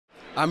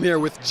I'm here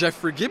with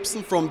Jeffrey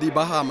Gibson from the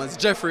Bahamas.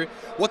 Jeffrey,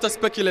 what a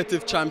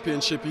speculative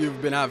championship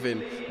you've been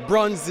having.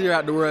 Bronze here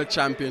at the World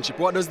Championship.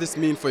 What does this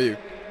mean for you?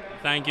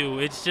 Thank you.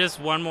 It's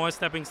just one more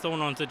stepping stone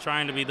onto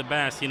trying to be the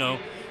best.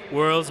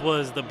 Worlds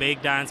was the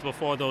big dance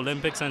before the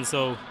Olympics, and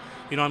so,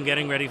 I'm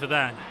getting ready for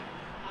that.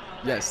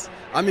 Yes.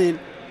 I mean,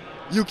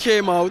 you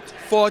came out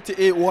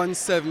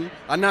 48.17,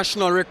 a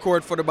national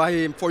record for the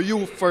Bahamas, for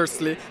you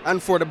firstly,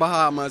 and for the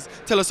Bahamas.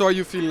 Tell us how are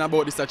you feeling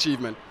about this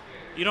achievement?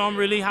 I'm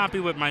really happy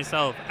with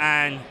myself,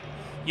 and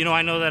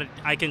I know that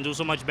I can do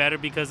so much better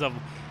because of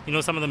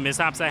some of the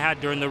mishaps I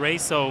had during the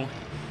race. So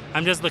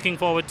I'm just looking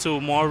forward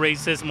to more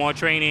races, more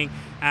training,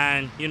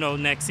 and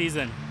next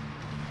season.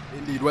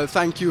 Indeed. Well,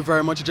 thank you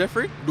very much,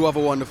 Jeffrey. Do have a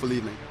wonderful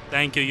evening.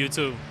 Thank you. You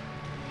too.